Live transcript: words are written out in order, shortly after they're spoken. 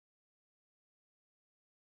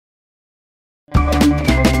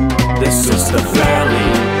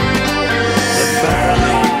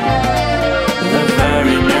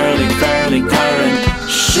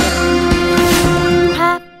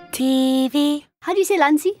How do you say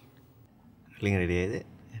Lancy?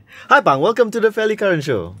 Hi, Pang. Welcome to the Fairly Current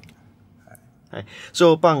Show. Hi.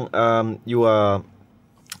 So, Pang, you are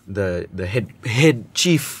the head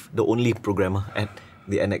chief, the only programmer at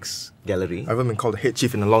the Annexe Gallery. I haven't been called the head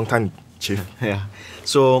chief in a long time, chief. Yeah.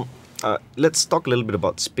 So, let's talk a little bit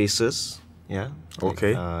about spaces. Yeah.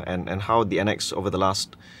 Okay. And how the Annexe over the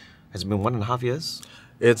last, has it been 1.5 years?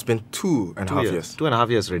 It's been 2.5 years. 2.5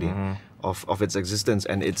 years already of its existence,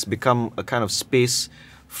 and it's become a kind of space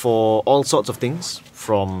for all sorts of things,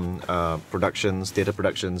 from productions, theatre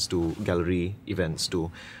productions, to gallery events,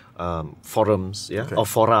 to forums, or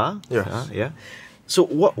fora. Yes. So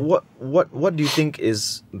what do you think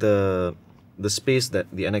is the space that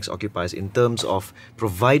the Annexe occupies in terms of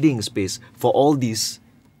providing space for all these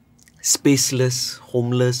spaceless,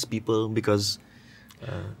 homeless people? Because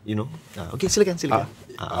okay, silakan.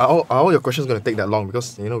 All your questions going to take that long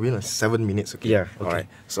because we're in 7 minutes. Okay. Yeah. Okay. All right.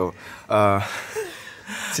 So,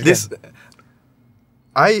 this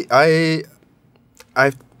I've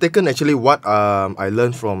taken actually what I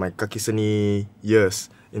learned from my kakiseni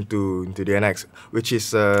years into the Annexe, which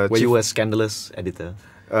is where you were a scandalous editor.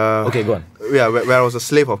 Okay, go on. Yeah, where I was a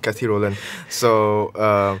slave of Kathy Rowland. So,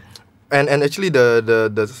 and actually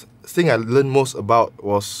the thing I learned most about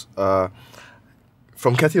was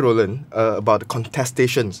from Kathy Rowland about the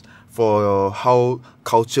contestations for how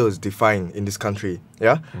culture is defined in this country.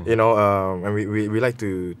 Yeah, and we like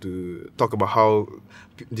to talk about how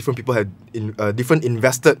different people had different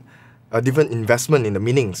investment in the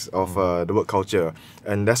meanings of the word culture,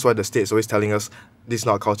 and that's why the state is always telling us this is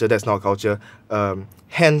not culture, that's not culture.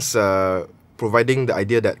 Hence, providing the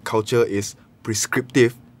idea that culture is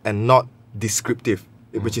prescriptive and not descriptive,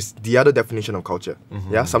 which is the other definition of culture.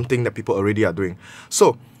 Yeah, something that people already are doing.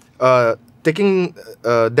 So, taking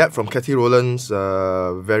that from Kathy Rowland's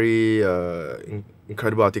very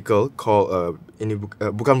incredible article called Ini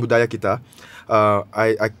Bukan Budaya Kita,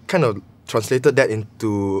 I kind of translated that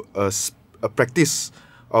into a practice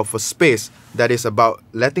of a space that is about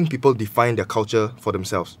letting people define their culture for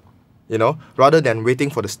themselves. Rather than waiting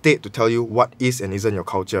for the state to tell you what is and isn't your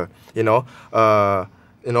culture. I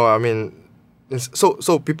mean.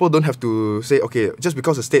 So people don't have to say, okay, just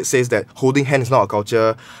because the state says that holding hands is not a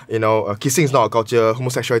culture, kissing is not a culture,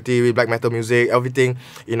 homosexuality, black metal music, everything,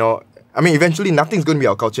 I mean, eventually nothing's going to be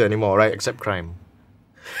our culture anymore, right? Except crime.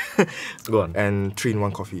 Go on. And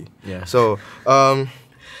 3-in-1 coffee. Yeah. So I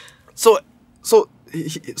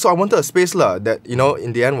wanted a space that,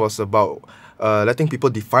 in the end was about letting people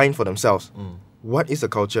define for themselves what is a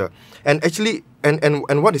culture. And actually,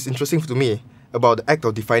 and what is interesting to me about the act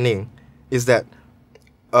of defining is that,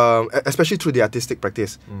 especially through the artistic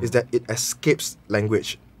practice, is that it escapes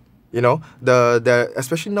language.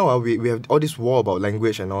 Especially now we have all this war about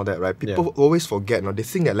language and all that, right? People always forget. They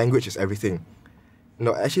think that language is everything.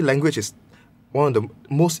 Actually, language is one of the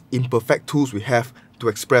most imperfect tools we have to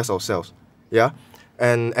express ourselves. Yeah,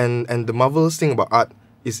 and the marvelous thing about art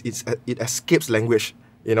is it escapes language.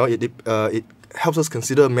 It helps us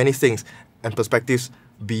consider many things and perspectives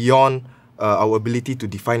beyond our ability to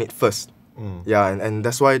define it first. Yeah, and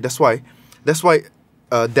that's why that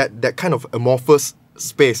kind of amorphous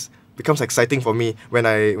space becomes exciting for me when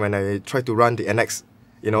I try to run the Annexe,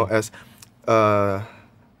 as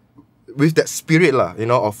with that spirit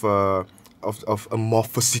of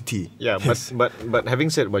amorphosity. Yeah, but having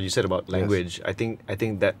said what you said about language, yes. I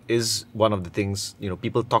think that is one of the things,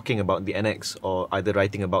 people talking about the Annexe or either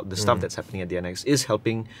writing about the stuff that's happening at the Annexe is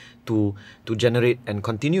helping to generate and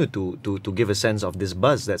continue to give a sense of this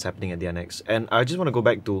buzz that's happening at the Annexe. And I just want to go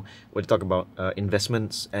back to what you talk about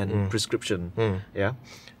investments and prescription. Yeah.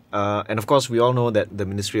 And of course, we all know that the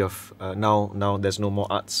Ministry of now there's no more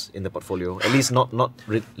arts in the portfolio, at least not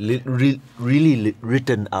really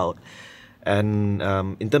written out. And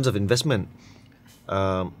in terms of investment,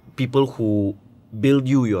 people who build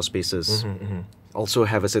your spaces also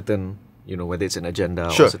have a certain, whether it's an agenda or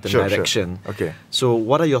a certain direction. Sure. Okay. So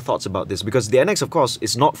what are your thoughts about this? Because the Annexe, of course,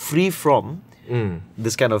 is not free from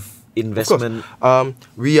this kind of investment. Of course.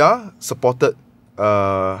 We are supported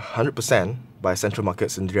 100% by Central Market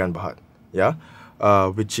Sendirian Berhad,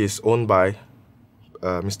 which is owned by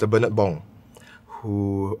Mr. Bernard Bong,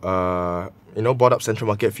 who bought up Central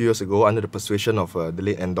Market a few years ago under the persuasion of the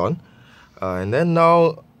late Endon, and then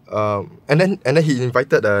now and then he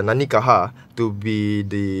invited Nani Kaha to be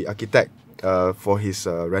the architect for his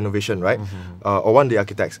renovation, right? Or one of the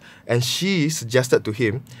architects, and she suggested to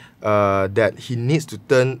him that he needs to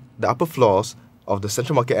turn the upper floors of the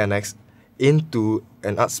Central Market Annexe into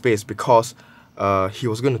an art space because he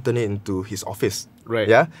was going to turn it into his office. Right.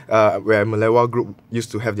 Yeah. Where Malewa Group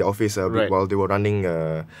used to have their office while they were running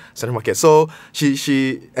Central Market. So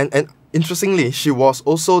she and interestingly, she was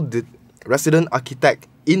also the resident architect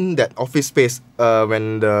in that office space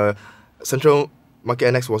when the Central Market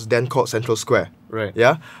Annex was then called Central Square. Right.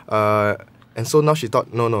 Yeah. And so now she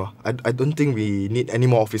thought, no, I don't think we need any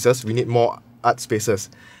more offices. We need more art spaces.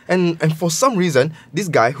 And for some reason, this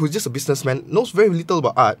guy, who's just a businessman, knows very little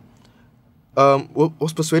about art,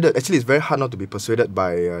 was persuaded. Actually, it's very hard not to be persuaded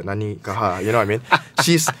by Nani Kaha. You know what I mean?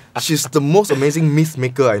 she's the most amazing myth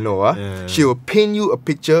maker I know. Yeah. She will paint you a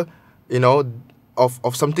picture, you know,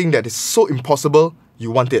 of something that is so impossible,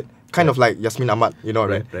 you want it. Kind of like Yasmin Ahmad, you know,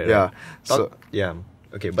 right? Yeah. Yeah.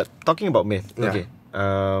 Okay, but talking about myth, Yeah. okay.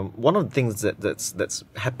 One of the things that's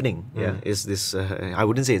happening, is this. I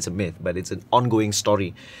wouldn't say it's a myth, but it's an ongoing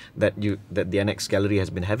story that the Annexe Gallery has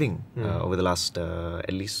been having over the last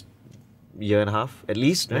at least year and a half, at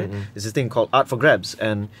least. Right? It's this thing called Art for Grabs,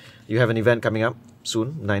 and you have an event coming up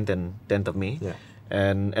soon, 9th and 10th of May. Yeah.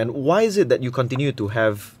 And why is it that you continue to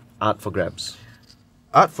have Art for Grabs?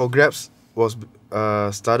 Art for Grabs was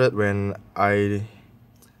started when I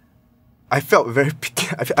felt very pity.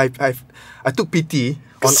 I took pity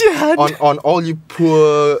on all you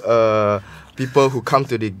poor people who come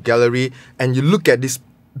to the gallery, and you look at this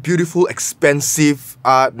beautiful, expensive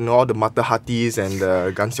art, you know, all the Matahatis and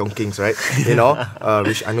the Gan Seong Kings, right? You know,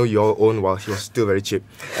 which I know you all own while he was still very cheap.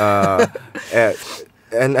 And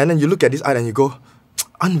then you look at this art and you go,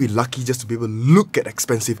 aren't we lucky just to be able to look at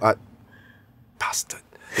expensive art? Bastard.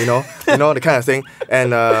 You know, the kind of thing.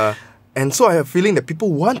 And so I have a feeling that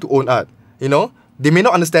people want to own art. You know, they may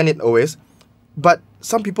not understand it always, but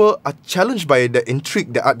some people are challenged by the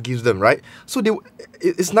intrigue that art gives them, right? So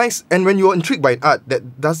it's nice. And when you're intrigued by an art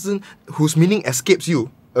whose meaning escapes you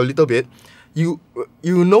a little bit, you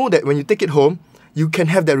know that when you take it home, you can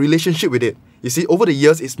have that relationship with it. You see, over the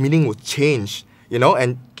years, its meaning will change, you know,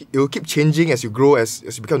 and it will keep changing as you grow, as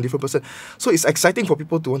you become a different person. So it's exciting for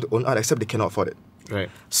people to want to own art, except they cannot afford it. Right.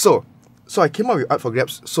 So I came up with Art for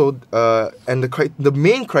Grabs. So and the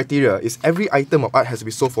main criteria is every item of art has to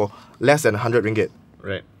be sold for less than 100 ringgit.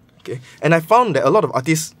 Right. Okay. And I found that a lot of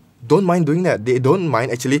artists don't mind doing that. They don't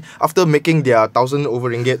mind actually, after making their 1,000 over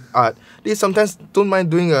ringgit art, they sometimes don't mind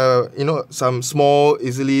doing some small,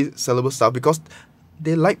 easily sellable stuff because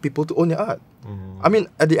they like people to own their art. I mean,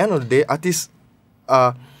 at the end of the day, artists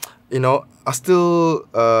are still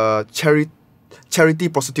charity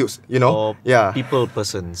prostitutes, you know? Or people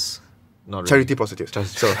persons. Not charity really. prostitutes.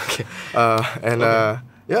 So, okay.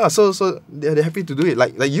 So they're happy to do it,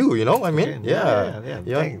 like you, you know. I mean,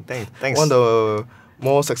 okay. Thanks. One of the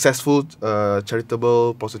more successful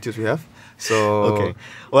charitable prostitutes we have. So okay,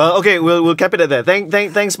 well, okay, we'll cap it at that.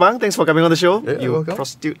 Thanks, Pang. Thanks for coming on the show. Yeah, you welcome.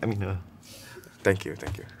 prostitute. I mean, thank you.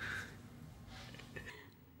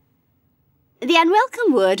 The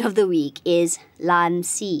unwelcome word of the week is lan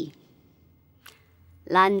si.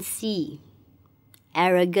 Lan si.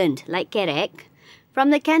 Arrogant, like kerek,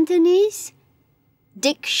 from the Cantonese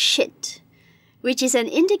dick shit, which is an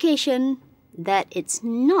indication that it's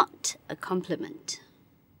not a compliment.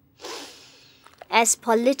 As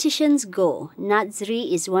politicians go,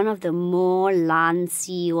 Nazri is one of the more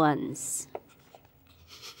lancy ones.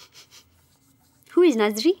 Who is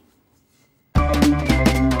Nazri?